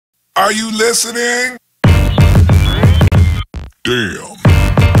Are you listening? Damn.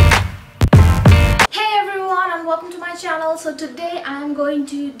 Hey everyone, and welcome to my channel. So today I'm going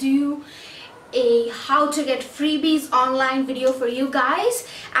to do a how to get freebies online video for you guys.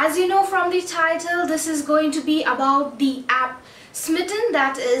 As you know from the title, this is going to be about the app SMYTTEN,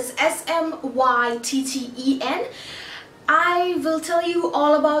 that is SMYTTEN. I will tell you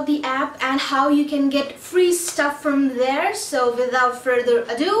all about the app and how you can get free stuff from there. So without further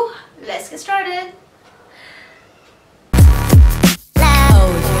ado, let's get started.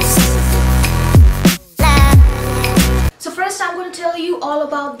 So first I'm going to tell you all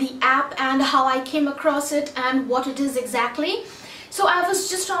about the app and how I came across it and what it is exactly. So I was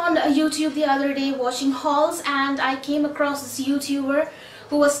just on YouTube the other day watching hauls, and I came across this YouTuber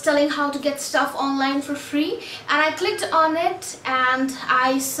who was telling how to get stuff online for free, and I clicked on it and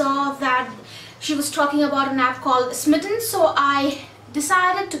I saw that she was talking about an app called SMYTTEN, so I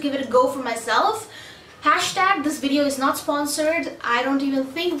decided to give it a go for myself. Hashtag, this video is not sponsored. I don't even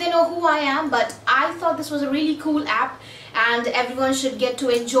think they know who I am, but I thought this was a really cool app and everyone should get to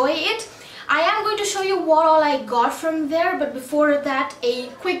enjoy it. I am going to show you what all I got from there, but before that, a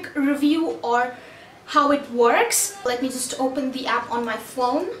quick review or how it works. Let me just open the app on my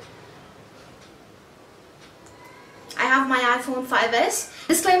phone. I have my iPhone 5S.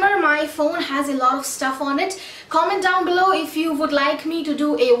 Disclaimer, my phone has a lot of stuff on it. Comment down below if you would like me to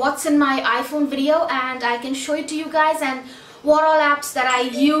do a what's in my iPhone video, and I can show it to you guys, and what all apps that I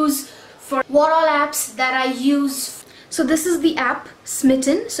use. So this is the app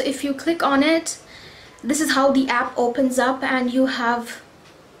SMYTTEN. So if you click on it, this is how the app opens up, and you have,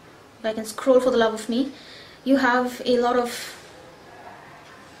 if I can scroll for the love of me, you have a lot of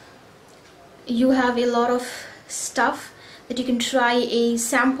stuff that you can try a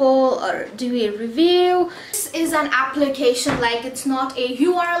sample or do a review. This is an application, like it's not a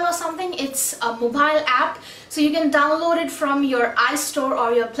URL or something, it's a mobile app, so you can download it from your iStore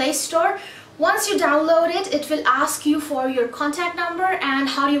or your Play Store. Once you download it, it will ask you for your contact number and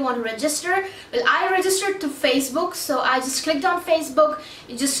how do you want to register. Well, I registered to Facebook, so I just clicked on Facebook.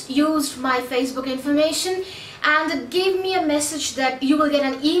 It just used my Facebook information, and it gave me a message that you will get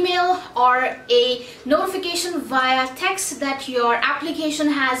an email or a notification via text that your application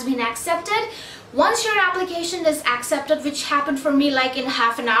has been accepted. Once your application is accepted, which happened for me like in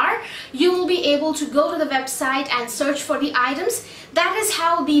half an hour, you will be able to go to the website and search for the items. That is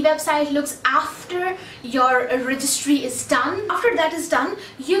how the website looks after your registry is done. After that is done,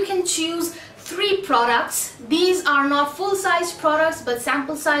 you can choose 3 products. These are not full-size products but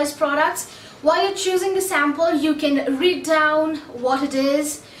sample-size products. While you're choosing the sample, you can read down what it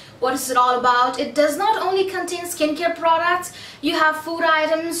is. What is it all about? It does not only contain skincare products, you have food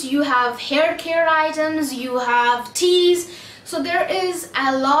items, you have hair care items, you have teas. So there is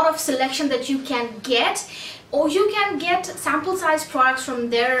a lot of selection that you can get. Or you can get sample size products from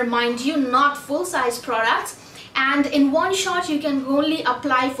there, mind you, not full size products. And in one shot you can only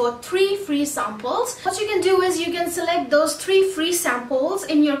apply for 3 free samples. What you can do is you can select those 3 free samples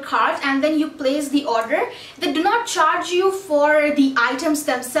in your cart and then you place the order. They do not charge you for the items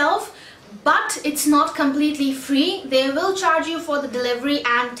themselves, but it's not completely free. They will charge you for the delivery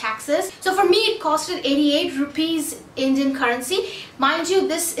and taxes. So for me it costed 88 rupees Indian currency. Mind you,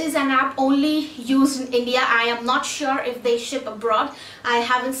 this is an app only used in India. I am not sure if they ship abroad. I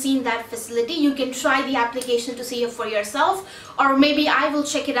haven't seen that facility. You can try the application to see it for yourself, or maybe I will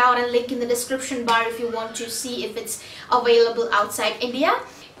check it out and link in the description bar if you want to see if it's available outside India.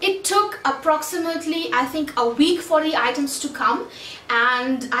 It took approximately, I think, a week for the items to come,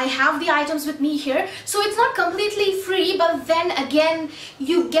 and I have the items with me here. So it's not completely free, but then again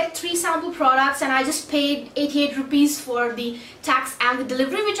you get 3 sample products, and I just paid 88 rupees for the tax and the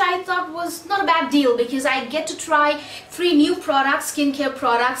delivery, which I thought was not a bad deal because I get to try 3 new products, skincare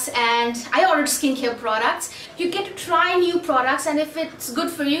products, and I ordered skincare products. You get to try new products, and if it's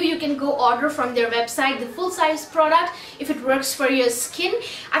good for you, you can go order from their website the full size product if it works for your skin.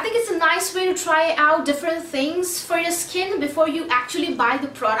 I think it's a nice way to try out different things for your skin before you actually buy the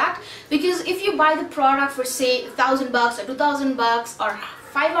product, because if you buy the product for say $1,000 or $2,000 or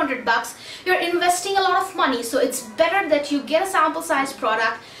 $500, you're investing a lot of money. So it's better that you get a sample size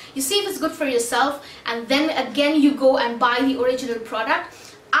product, you see if it's good for yourself, and then again you go and buy the original product.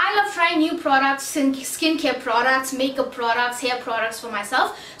 I love trying new products, skincare products, makeup products, hair products for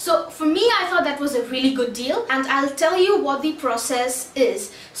myself. So for me, I thought that was a really good deal, and I'll tell you what the process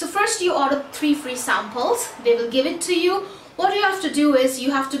is. So first you order 3 free samples. They will give it to you. What you have to do is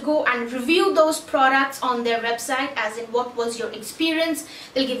you have to go and review those products on their website, as in what was your experience.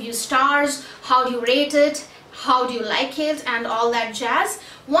 They'll give you stars, how you rate it, how do you like it, and all that jazz.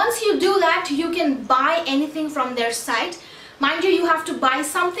 Once you do that, you can buy anything from their site. Mind you, you have to buy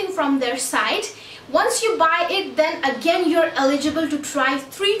something from their site. Once you buy it, then again you're eligible to try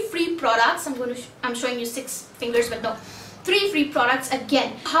 3 free products. I'm showing you 6 fingers, but no, 3 free products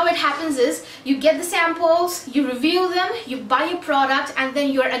again. How it happens is you get the samples, you review them, you buy a product, and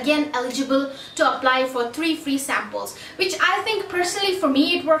then you're again eligible to apply for 3 free samples, which I think personally for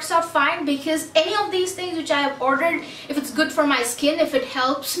me it works out fine, because any of these things which I have ordered, if it's good for my skin, if it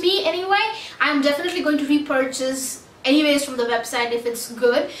helps me anyway, I'm definitely going to repurchase anyways from the website if it's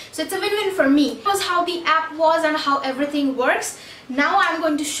good. So it's a win-win for me. That was how the app was and how everything works. Now I'm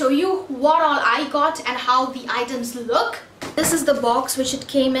going to show you what all I got and how the items look. This is the box which it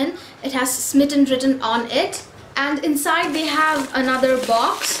came in. It has SMYTTEN written on it, and inside they have another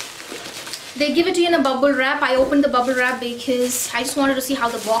box. They give it to you in a bubble wrap. I opened the bubble wrap because I just wanted to see how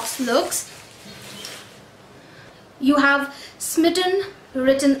the box looks. You have SMYTTEN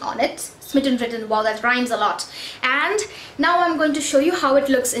written on it. SMYTTEN written, wow, that rhymes a lot. And now I'm going to show you how it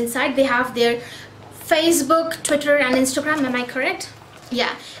looks inside. They have their Facebook, Twitter and Instagram, am I correct?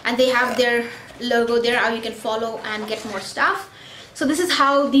 Yeah, and they have their logo there, how you can follow and get more stuff. So this is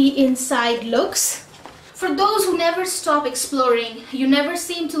how the inside looks. For those who never stop exploring, you never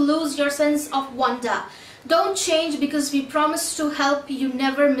seem to lose your sense of wonder. Don't change, because we promise to help you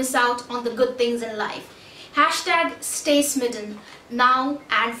never miss out on the good things in life. Hashtag stay smitten, now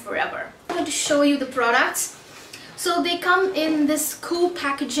and forever. I'm going to show you the products. So they come in this cool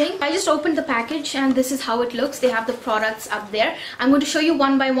packaging. I just opened the package and this is how it looks. They have the products up there. I'm going to show you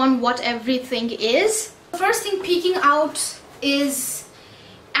one by one what everything is. The first thing peeking out is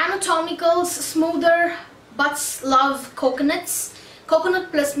Anatomical's Smoother Butts Love Coconuts.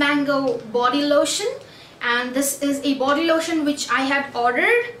 Coconut plus mango body lotion. And this is a body lotion which I had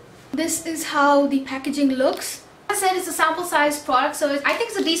ordered. This is how the packaging looks. I said it's a sample size product, so I think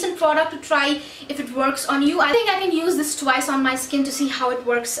it's a decent product to try if it works on you. I think I can use this twice on my skin to see how it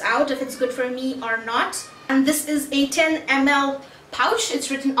works out, if it's good for me or not. And this is a 10 ml pouch.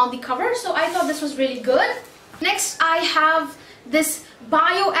 It's written on the cover, so I thought this was really good. Next I have this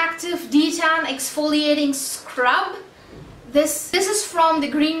Bioactive Detan Exfoliating Scrub. This is from the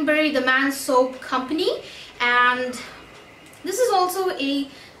Greenberry, the Man Soap Company, and this is also a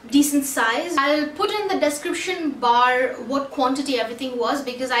decent size. I'll put in the description bar what quantity everything was,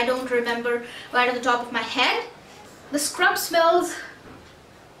 because I don't remember right at the top of my head. The scrub smells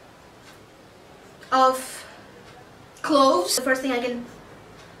of cloves, the first thing I can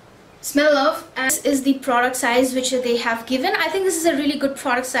smell of, and this is the product size which they have given. I think this is a really good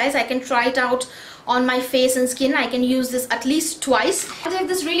product size. I can try it out on my face and skin. I can use this at least twice. If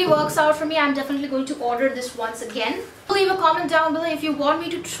this really works out for me, I'm definitely going to order this once again. Leave a comment down below if you want me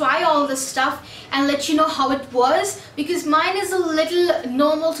to try all this stuff and let you know how it was, because mine is a little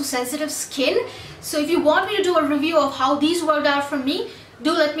normal to sensitive skin. So if you want me to do a review of how these worked out for me,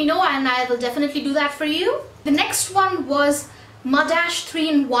 do let me know and I will definitely do that for you. The next one was Mudash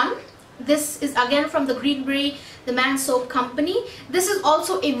 3-in-1. This is again from the Greenberry, the Man Soap Company. This is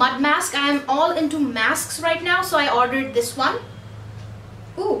also a mud mask. I am all into masks right now, so I ordered this one.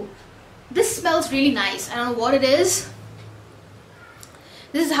 Ooh, this smells really nice. I don't know what it is.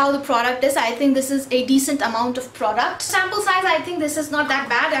 This is how the product is. I think this is a decent amount of product. Sample size, I think this is not that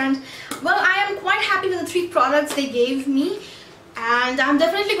bad, and well, I am quite happy with the 3 products they gave me. And I'm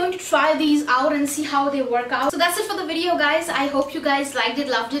definitely going to try these out and see how they work out. So that's it for the video, guys. I hope you guys liked it,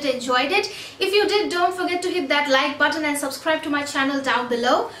 loved it, enjoyed it. If you did, don't forget to hit that like button and subscribe to my channel down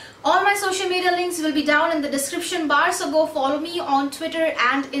below. All my social media links will be down in the description bar, so go follow me on Twitter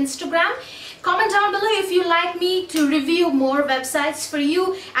and Instagram. Comment down below if you like me to review more websites for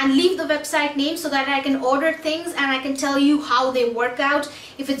you, and leave the website name so that I can order things and I can tell you how they work out,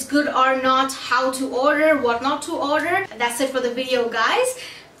 if it's good or not, how to order, what not to order. And that's it for the video, guys.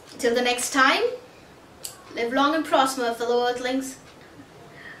 Till the next time, live long and prosper, fellow earthlings.